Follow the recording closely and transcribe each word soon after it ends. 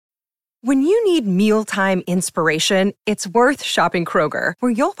When you need mealtime inspiration, it's worth shopping Kroger,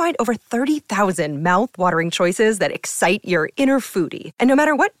 where you'll find over 30,000 mouth-watering choices that excite your inner foodie. And no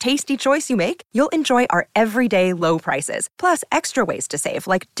matter what tasty choice you make, you'll enjoy our everyday low prices, plus extra ways to save,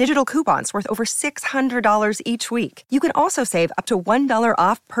 like digital coupons worth over $600 each week. You can also save up to $1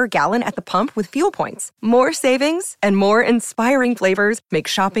 off per gallon at the pump with fuel points. More savings and more inspiring flavors make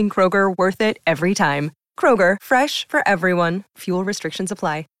shopping Kroger worth it every time. Kroger, fresh for everyone. Fuel restrictions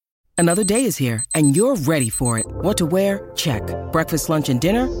apply. Another day is here, and you're ready for it. What to wear? Check. Breakfast, lunch, and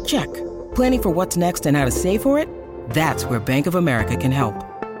dinner? Check. Planning for what's next and how to save for it? That's where Bank of America can help.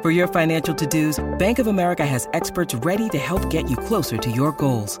 For your financial to-dos, Bank of America has experts ready to help get you closer to your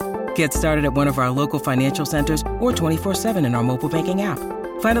goals. Get started at one of our local financial centers or 24/7 in our mobile banking app.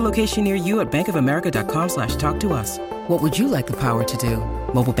 Find a location near you at bankofamerica.com/talktous. What would you like the power to do?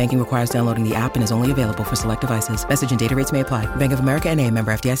 Mobile banking requires downloading the app and is only available for select devices. Message and data rates may apply. Bank of America N.A.,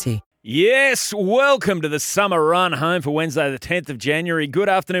 member FDIC. Yes, welcome to the summer run home for Wednesday the 10th of January. Good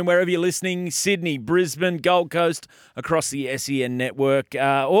afternoon wherever you're listening, Sydney, Brisbane, Gold Coast, across the SEN network,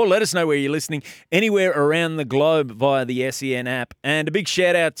 or let us know where you're listening anywhere around the globe via the SEN app. And a big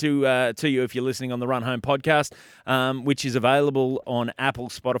shout out to you if you're listening on the Run Home podcast, which is available on Apple,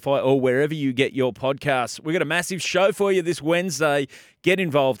 Spotify, or wherever you get your podcasts. We've got a massive show for you this Wednesday. Get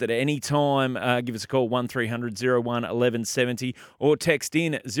involved at any time. Give us a call, 1300 01 1170, or text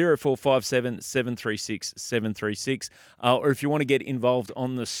in 0457 736 736. Or if you want to get involved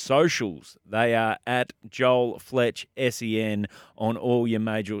on the socials, they are at Joel Fletch SEN on all your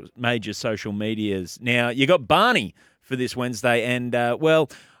major social medias. Now, you got Barney for this Wednesday, and,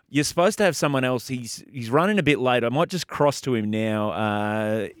 you're supposed to have someone else. He's running a bit late. I might just cross to him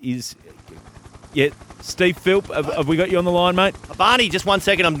now. Steve Philp, have we got you on the line, mate? Barney, just 1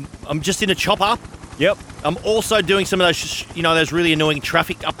 second. I'm just in a chopper. Yep. I'm also doing some of those, those really annoying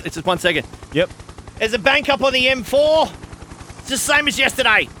traffic up. It's just 1 second. Yep. There's a bank up on the M4. It's the same as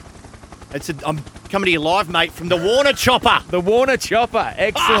yesterday. I'm coming to you live, mate, from the Warner chopper. The Warner chopper.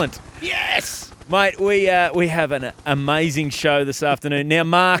 Excellent. Yes. Mate, we have an amazing show this afternoon. Now,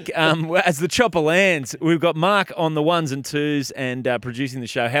 Mark, as the chopper lands, we've got Mark on the ones and twos and producing the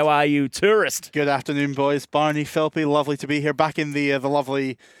show. How are you, tourist? Good afternoon, boys. Barney, Philpy, lovely to be here. Back in the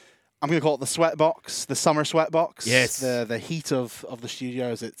lovely, I'm going to call it the sweat box, the summer sweat box. Yes. The heat of the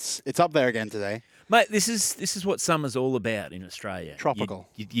studios. It's up there again today. Mate, this is what summer's all about in Australia. Tropical.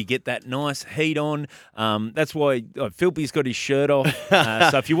 You get that nice heat on. That's why Philpy's got his shirt off.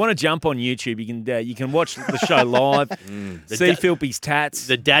 So if you want to jump on YouTube, you can watch the show live. See Philpy's tats.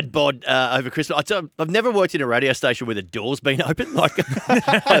 The dad bod over Christmas. I've never worked in a radio station where the door's been open. Like,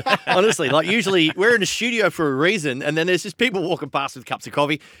 honestly, usually we're in a studio for a reason, and then there's just people walking past with cups of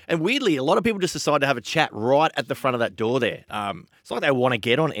coffee. And weirdly, a lot of people just decide to have a chat right at the front of that door there. It's like they want to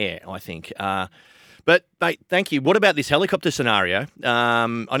get on air, I think. But, mate, thank you. What about this helicopter scenario? I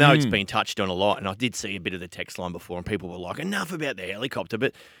know it's been touched on a lot, and I did see a bit of the text line before, and people were like, enough about the helicopter,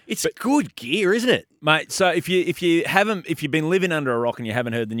 but it's good gear, isn't it? Mate, so if you've been living under a rock and you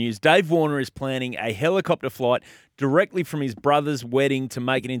haven't heard the news, Dave Warner is planning a helicopter flight directly from his brother's wedding to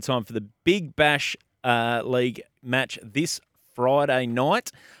make it in time for the Big Bash League match this Friday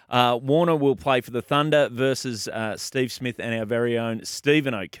night. Warner will play for the Thunder versus Steve Smith and our very own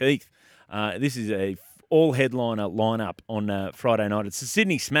Stephen O'Keefe. This is a all-headliner lineup on Friday night. It's the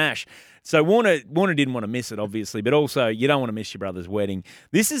Sydney Smash. So Warner didn't want to miss it, obviously, but also you don't want to miss your brother's wedding.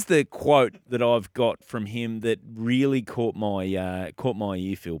 This is the quote that I've got from him that really caught my ear,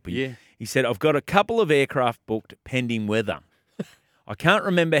 Philpy. Yeah. He said, "I've got a couple of aircraft booked pending weather. I can't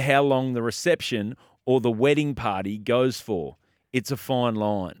remember how long the reception or the wedding party goes for. It's a fine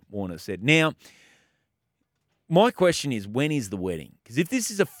line," Warner said. Now, my question is, when is the wedding? Because if this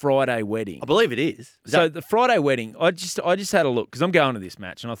is a Friday wedding, I believe it is. The Friday wedding, I just had a look because I'm going to this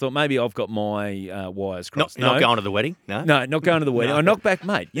match, and I thought maybe I've got my wires crossed. Not going to the wedding? No, not going to the wedding. No. I knocked back,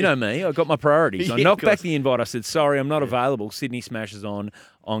 mate. You know me. I got my priorities. I Yeah, knocked of course. back the invite. I said, sorry, I'm not available. Sydney Smash is on.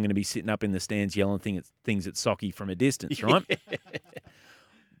 I'm going to be sitting up in the stands yelling things at Socky from a distance, right?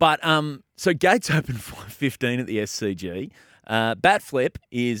 But so gates open 5:15 at the SCG. Bat flip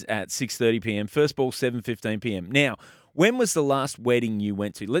is at 6:30 p.m. First ball 7:15 p.m. Now, when was the last wedding you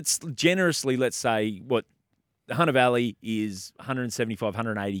went to? Let's say what Hunter Valley is 175,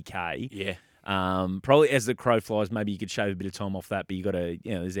 180K. Yeah. Probably as the crow flies, maybe you could shave a bit of time off that, but you got to,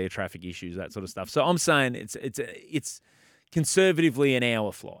 there's air traffic issues, that sort of stuff. So I'm saying it's conservatively an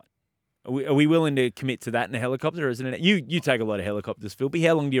hour flight. Are we willing to commit to that in a helicopter? Or isn't it? You take a lot of helicopters, Philby.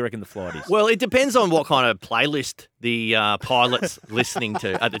 How long do you reckon the flight is? Well, it depends on what kind of playlist the pilot's listening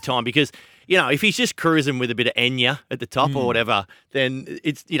to at the time, because if he's just cruising with a bit of Enya at the top or whatever, then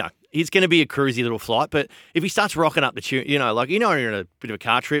it's, it's going to be a cruisy little flight. But if he starts rocking up the tune, you're in a bit of a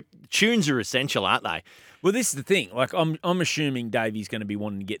car trip, tunes are essential, aren't they? Well, this is the thing. Like, I'm assuming Davey's going to be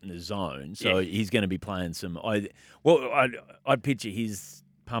wanting to get in the zone, so he's going to be playing some. I'd picture his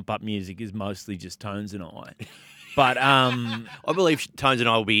pump up music is mostly just Tones and I. But I believe Tones and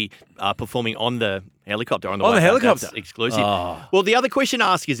I will be performing on the helicopter. On the helicopter. That's exclusive. Oh. Well, the other question to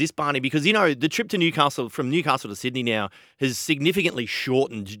ask is this, Barney, because, the trip to from Newcastle to Sydney now has significantly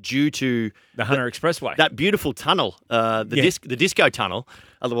shortened due to the Hunter Expressway. That beautiful tunnel, the disco tunnel,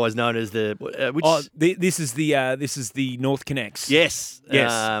 otherwise known as the... This is the North Connects. Yes.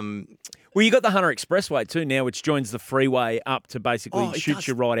 Yes. Well, you got the Hunter Expressway too now, which joins the freeway up to basically shoots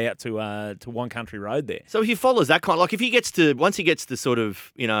you right out to One Country Road there. So if he follows that once he gets to sort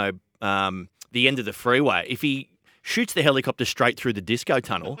of, the end of the freeway, if he shoots the helicopter straight through the disco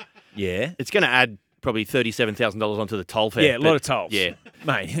tunnel, it's going to add probably $37,000 onto the toll fare. Yeah, a lot of tolls. Yeah.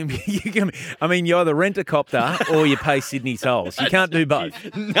 Mate, you either rent a copter or you pay Sydney tolls. You can't do both.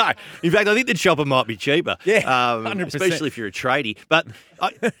 No. In fact, I think the chopper might be cheaper. Yeah, 100%. Especially if you're a tradie. But,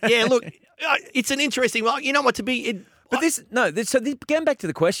 look, it's an interesting... Well, you know what, to be... going back to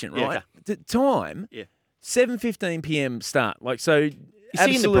the question, right? okay. The time, 7:15 p.m. start. Like, so... Is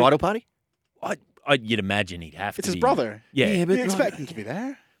he in the bridal party? You'd imagine he'd have to. It's his brother. Yeah, but you expect him to be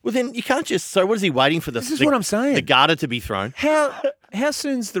there. Well, then you can't just... So what is he waiting for? This is what I'm saying. The garter to be thrown? How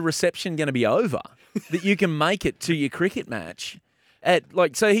soon's the reception going to be over that you can make it to your cricket match?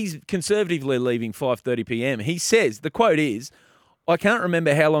 So he's conservatively leaving 5:30 p.m. He says, the quote is, I can't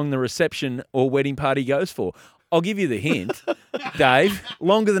remember how long the reception or wedding party goes for. I'll give you the hint, Dave,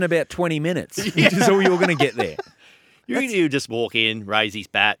 longer than about 20 minutes, which is all you're going to get there. You just walk in, raise his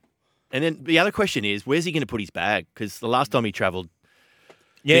bat. And then the other question is, where's he going to put his bag? Because the last time he travelled,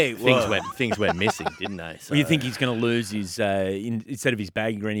 things went missing, didn't they? So, well, you think he's going to lose his, instead of his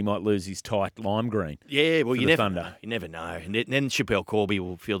baggy green, he might lose his tight lime green? Yeah, well, you never know. And then Chappelle Corby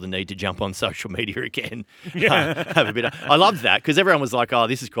will feel the need to jump on social media again. Have a bit of... I loved that because everyone was like, oh,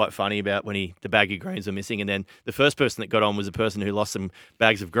 this is quite funny about when the baggy greens are missing. And then the first person that got on was a person who lost some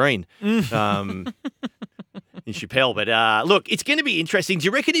bags of green. In Chappelle. But look, it's going to be interesting. Do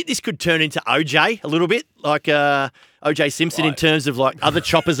you reckon this could turn into OJ a little bit? Like OJ Simpson in terms of like other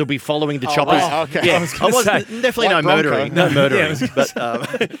choppers will be following the choppers? Wow, okay. Yeah, I was say, definitely no murdering. No murdering.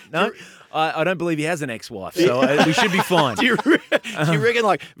 No, I don't believe he has an ex-wife, so we should be fine. Do you reckon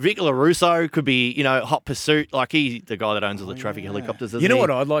like Vic LaRusso could be, hot pursuit? Like he's the guy that owns all the traffic helicopters, isn't he? You know what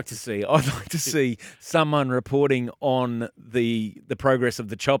I'd like to see? I'd like to see someone reporting on the progress of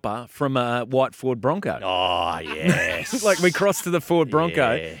the chopper from a white Ford Bronco. Oh, yes. Like we crossed to the Ford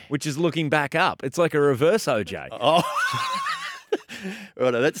Bronco, which is looking back up. It's like a reverse OJ. Oh.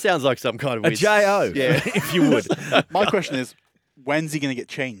 Right, that sounds like some kind of a JO, if you would. My question is, when's he going to get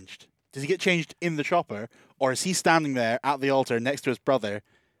changed? Does he get changed in the chopper, or is he standing there at the altar next to his brother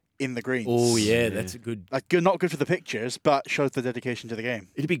in the greens? Oh, yeah, that's a good... Not good for the pictures, but shows the dedication to the game.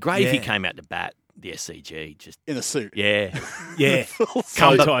 It'd be great if he came out to bat the SCG. Just in a suit. Yeah. Yeah.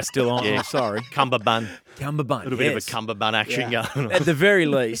 Cumber tie still on. Yeah. Sorry. Cummerbund. Cummerbund, a little bit of a cummerbund action going on. At the very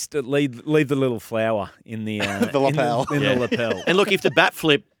least, leave the little flower in the... the lapel. In the lapel. And look, if the bat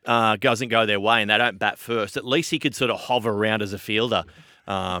flip doesn't go their way and they don't bat first, at least he could sort of hover around as a fielder.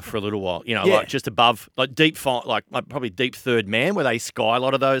 For a little while, like just above, like probably deep third man, where they sky a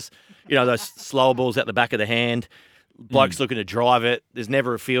lot of those, those slower balls out the back of the hand. Bloke's looking to drive it. There's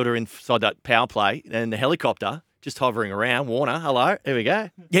never a fielder inside that power play, and the helicopter just hovering around. Warner, hello, here we go.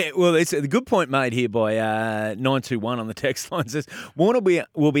 Yeah, well, it's a good point made here by 921 on the text line. Says Warner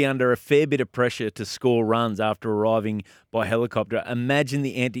will be under a fair bit of pressure to score runs after arriving by helicopter. Imagine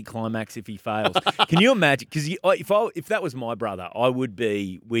the anticlimax if he fails. Can you imagine? Because if that was my brother, I would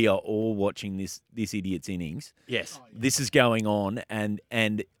be. We are all watching this idiot's innings. Yes, this is going on,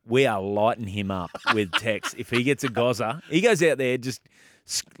 and we are lighting him up with texts. If he gets a gozzer, he goes out there just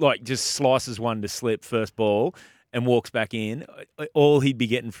slices one to slip first ball and walks back in. All he'd be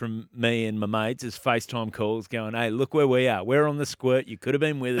getting from me and my mates is FaceTime calls going, "Hey, look where we are. We're on the squirt. You could have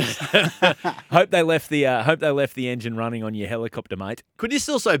been with us. Hope they left the engine running on your helicopter, mate." Could this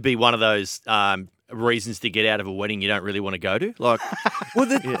also be one of those reasons to get out of a wedding you don't really want to go to? Like, well,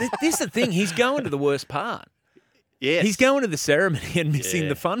 this is the thing. He's going to the worst part. Yes. He's going to the ceremony and missing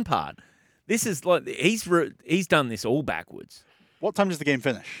the fun part. This is like he's done this all backwards. What time does the game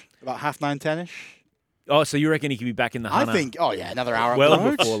finish? About 9:30, 10-ish? Oh, so you reckon he could be back in the Hunter? I think, another hour.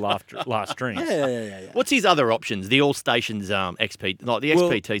 Well before last drinks. Yeah. What's his other options? The All Stations XP, like the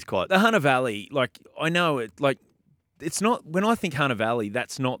XPT's quite... The Hunter Valley, like, I know it, like, it's not, when I think Hunter Valley,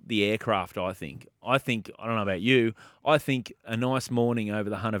 that's not the aircraft I think. I don't know about you, I think a nice morning over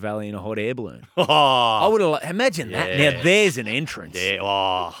the Hunter Valley in a hot air balloon. Oh, I would have, imagine that. Now, Yes. there's an entrance. yeah.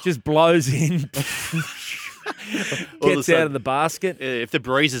 Oh. Just blows in, All of a gets sudden- out of the basket. If the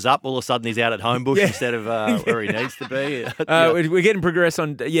breeze is up, all of a sudden he's out at Homebush instead of where he needs to be. We're getting progress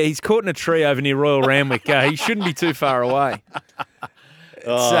on. Yeah, he's caught in a tree over near Royal Randwick. He shouldn't be too far away.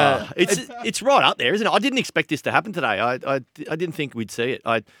 It's right up there, isn't it? I didn't expect this to happen today. I didn't think we'd see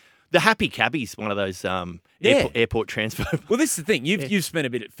it. The Happy Cabbie's one of those airport transfer. Well, this is the thing. You've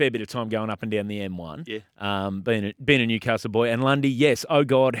spent a fair bit of time going up and down the M1. Yeah. Being a Newcastle boy. And Lundy, yes. Oh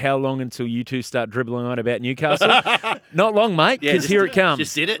God, how long until you two start dribbling on about Newcastle? Not long, mate. Yeah, Because just- here it comes.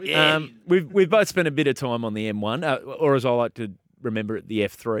 just did it, yeah. We've both spent a bit of time on the M1, or as I like to remember it, the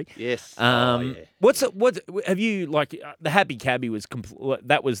F3. Yes. What have you like? The Happy Cabbie was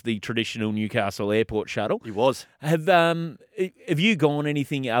that was the traditional Newcastle airport shuttle. He was. Have you gone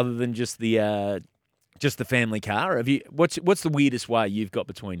anything other than just the family car? Have you? What's the weirdest way you've got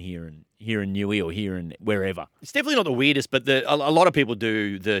between here and Newey or here and wherever? It's definitely not the weirdest, but a lot of people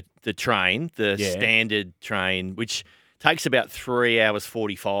do the train, the Yeah. standard train, which takes about 3 hours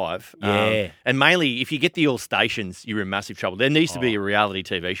 45. Yeah. And mainly, if you get the all stations, you're in massive trouble. There needs to be a reality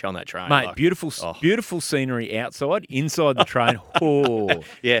TV show on that train. Mate, like- beautiful scenery outside, inside the train. Oh,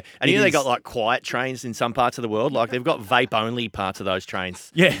 Yeah, and It they is- got like quiet trains in some parts of the world. Like they've got vape only parts of those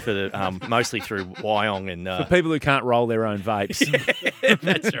trains. Yeah. for the mostly through Wyong and for people who can't roll their own vapes.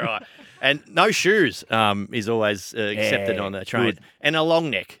 that's right. And no shoes is always accepted Yeah, on the train, good. and a long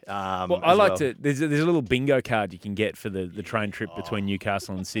neck. Well, I like to. There's a little bingo card you can get for the train trip between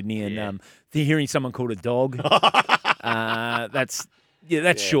Newcastle and Sydney, and hearing someone called a dog.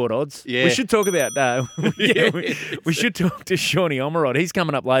 That's short odds. Yeah. We should talk about. We should talk to Shawnee Omerod. He's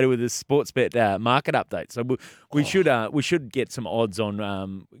coming up later with his sports bet market update. So we should get some odds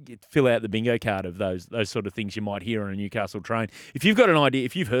on fill out the bingo card of those sort of things you might hear on a Newcastle train. If you've got an idea,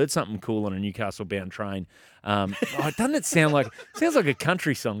 if you've heard something cool on a Newcastle bound train, doesn't it sounds like a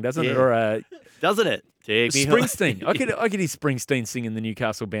country song, doesn't it, Yeah. or a doesn't it? Take me home. Springsteen? I could hear Springsteen singing the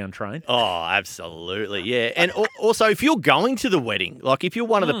Newcastle bound train. Oh, absolutely, yeah. And also, if you're going to the wedding, like if you're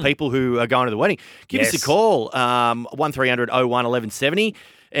one of the people who are going to the wedding, give us Yes. a call, 1300 01 1170.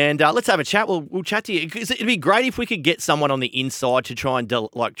 And let's have a chat. We'll chat to you. 'Cause it'd be great if we could get someone on the inside to try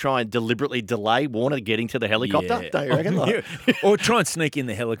and deliberately delay Warner getting to the helicopter. Yeah. Don't you reckon? Like, Or try and sneak in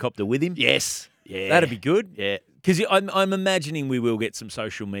the helicopter with him. yes. Yeah. That'd be good. Yeah. Because I'm imagining we will get some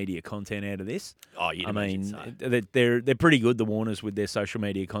social media content out of this. Oh, you'd I imagine mean, so. they're pretty good, the Warners, with their social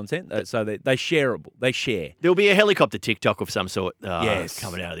media content. So they shareable. They share. There'll be a helicopter TikTok of some sort Yes.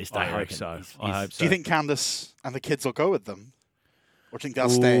 coming out of this. I don't you hope reckon? so. He's- I hope so. Do you think Candace and the kids will go with them? Or do you think they'll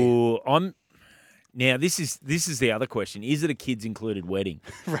stay? Now this is the other question. Is it a kids included wedding?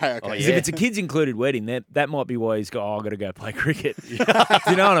 Right, okay. Oh, 'Cause yeah. if it's a kids included wedding, that might be why he's got, I've got to go play cricket. Do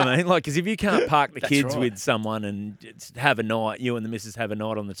you know what I mean? Like, because if you can't park the kids right. with someone and have a night, you and the missus have a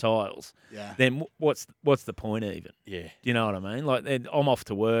night on the tiles, Yeah. then what's the point even? Yeah. Do you know what I mean? Like, then I'm off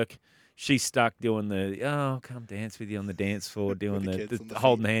to work. She's stuck doing come dance with you on the dance floor, doing the the, kids on the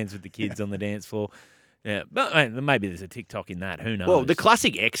holding feet. hands with the kids on the dance floor. Yeah, but maybe there's a TikTok in that. Who knows? Well, the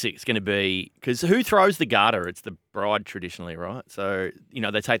classic exit is going to be because who throws the garter? It's the bride traditionally, right? So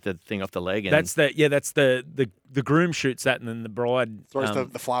they take the thing off the leg. And that's the groom shoots that, and then the bride Throws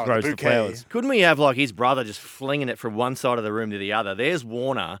the flower, throws the the bouquet. flowers. Couldn't we have like his brother just flinging it from one side of the room to the other? There's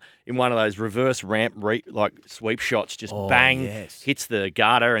Warner in one of those reverse ramp sweep shots, just bang, yes. hits the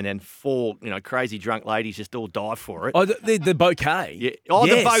garter, and then four crazy drunk ladies just all dive for it. Oh, the bouquet. Yeah. Oh,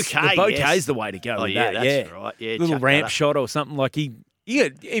 the Yes, bouquet, The bouquet's yes. the way to go. Oh, with yeah, that. that's yeah. right. Yeah, little chuck that ramp up. shot or something like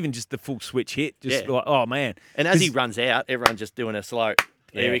even just the full switch hit. Just Yeah. like, oh man. And as he 'Cause- runs out, everyone's just doing a slow.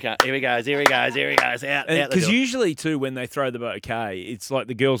 Yeah. Here he goes. Here he goes. Here he goes. Here he goes. Out the because door. usually too, when they throw the bouquet, it's like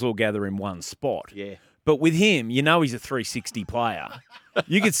the girls all gather in one spot. Yeah. But with him, he's a 360 player.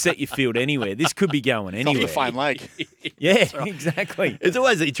 You could set your field anywhere. This could be going It's off anywhere. your fine leg. Yeah, exactly. It's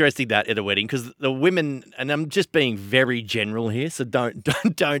always interesting that at a wedding because the women, and I'm just being very general here, so don't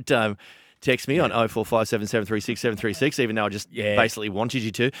text me on 0457736736, even though I just Yeah. basically wanted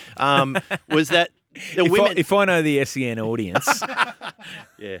you to. Was that the women? If I know the SEN audience,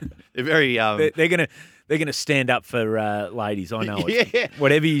 Yeah, they're very. they're gonna stand up for ladies. I know it. Yeah.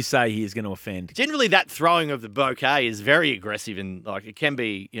 Whatever you say here is going to offend. Generally, that throwing of the bouquet is very aggressive and it can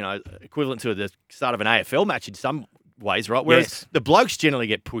be equivalent to the start of an AFL match in some ways, right? Whereas Yes. the blokes generally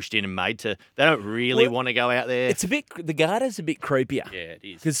get pushed in and made to. They don't really Well, want to go out there. It's the garter's a bit creepier. Yeah, it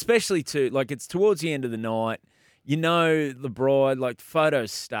is. Because especially it's towards the end of the night. The bride,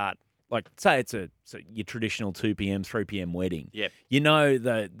 photos start like say it's your traditional 2 p.m., 3 p.m. wedding. Yep. You know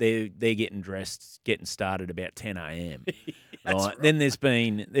that they're getting dressed, getting started about 10 a.m. right? Then there's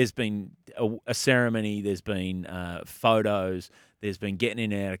been a ceremony. There's been photos. There's been getting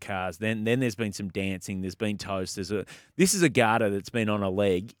in and out of cars. Then there's been some dancing. There's been toast. This is a garter that's been on a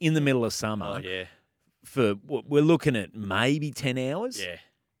leg in the middle of summer. Oh, yeah. We're looking at maybe 10 hours. Yeah.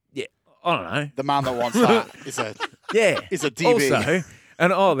 Yeah. I don't know. The man that wants that is a DB. Also,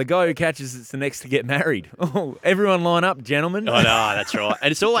 and the guy who catches it's the next to get married. Oh, everyone line up, gentlemen. I know, that's right.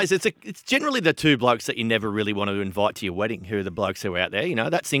 And it's generally the two blokes that you never really want to invite to your wedding, who are the blokes who are out there. You know,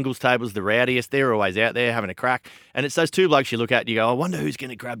 that singles table's the rowdiest. They're always out there having a crack. And it's those two blokes you look at and you go, I wonder who's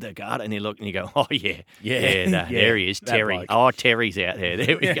going to grab the garter. And you look and you go, oh, yeah. There he is, Terry. bloke. Oh, Terry's out there.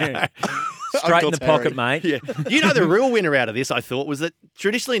 There we go. Straight Uncle in the Terry. pocket, mate. Yeah. You know, the real winner out of this, I thought, was that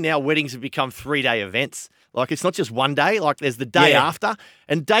traditionally now weddings have become 3-day events. Like, it's not just one day. Like, there's the day Yeah. after.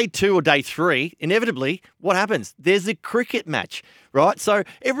 And day 2 or day 3, inevitably, what happens? There's a cricket match, right? So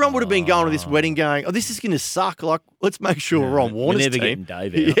everyone would have been going to this wedding going, oh, this is going to suck. Like, let's make sure we're on Warner's never team. getting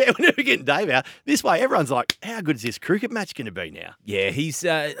Dave out. Yeah, we're never getting Dave out. This way, everyone's like, how good is this cricket match going to be now? Yeah, he's.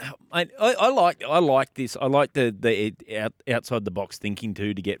 I like this. I like the outside the box thinking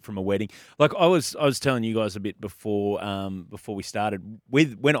too to get from a wedding. Like I was telling you guys a bit before we started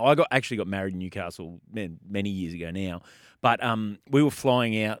with when I actually got married in Newcastle many years ago now. But we were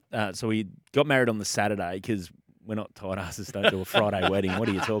flying out, so we got married on the Saturday because we're not tight asses, don't do a Friday wedding. What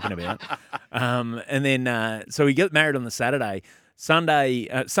are you talking about? And then so we get married on the Saturday.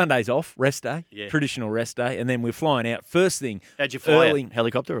 Sunday's off, rest day, traditional rest day, and then we're flying out. First thing, How'd you fly early, out?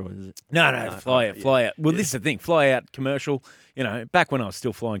 Helicopter or is it? No, fly out. Well, this is the thing, fly out commercial. You know, back when I was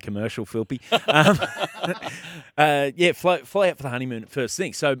still flying commercial, Philpy. Fly out for the honeymoon first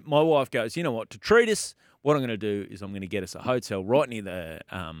thing. So my wife goes, you know what, to treat us, what I'm going to do is I'm going to get us a hotel right near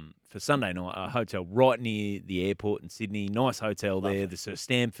for Sunday night, a hotel right near the airport in Sydney. Nice hotel there, the Sir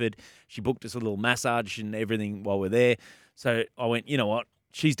Stamford. She booked us a little massage and everything while we're there. So I went, you know what,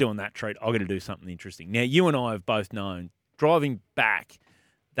 she's doing that treat. I've got to do something interesting. Now, you and I have both known driving back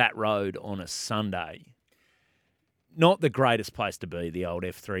that road on a Sunday, not the greatest place to be, the old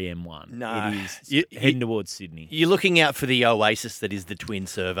F3M1. No. It is heading towards Sydney. You're looking out for the oasis that is the twin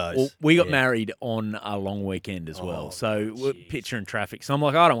servos. Well, we got married on a long weekend as well. So we're picturing traffic. So I'm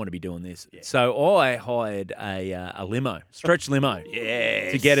like, I don't want to be doing this. Yeah. So I hired a limo, stretch limo,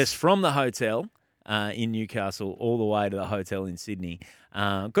 to get us from the hotel in Newcastle all the way to the hotel in Sydney.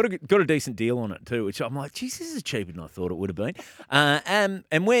 Got a decent deal on it too, which I'm like, geez, this is cheaper than I thought it would have been.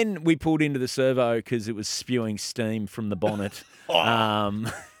 And when we pulled into the servo because it was spewing steam from the bonnet.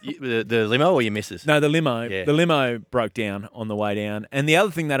 The limo or your missus? No, the limo. Yeah. The limo broke down on the way down. And the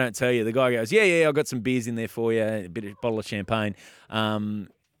other thing they don't tell you, the guy goes, yeah, I've got some beers in there for you, a bottle of champagne.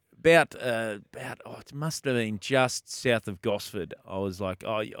 It must have been just south of Gosford. I was like,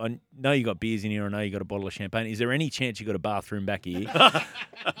 oh, I know you got beers in here. I know you got a bottle of champagne. Is there any chance you got a bathroom back here?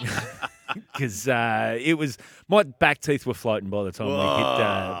 Because it was my back teeth were floating by the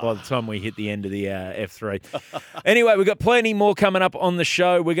time we hit the end of the F3. Anyway, we've got plenty more coming up on the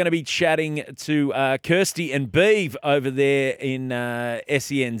show. We're going to be chatting to Kirsty and Beeve over there in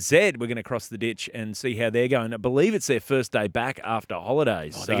SENZ. We're going to cross the ditch and see how they're going. I believe it's their first day back after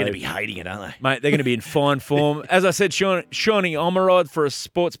holidays. They're going to be hating it, aren't they? Mate, they're going to be in fine form. As I said, Shawnee Omerod for a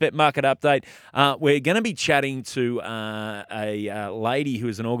Sportsbet market update. We're going to be chatting to a lady who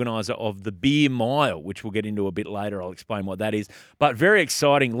is an organiser of the Beer Mile, which we'll get into a bit later. I'll explain what that is. But very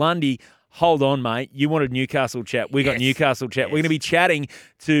exciting. Lundy, hold on, mate. You wanted Newcastle chat. We got Newcastle chat. We're going to be chatting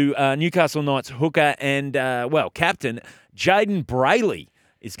to Newcastle Knights hooker and, captain Jayden Brailey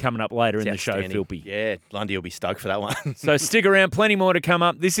is coming up later in the show, Philpy. Yeah, Lundy will be stoked for that one. So stick around. Plenty more to come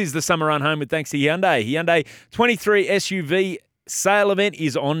up. This is the Summer Run Home with thanks to Hyundai. Hyundai 23 SUV sale event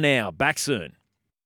is on now. Back soon.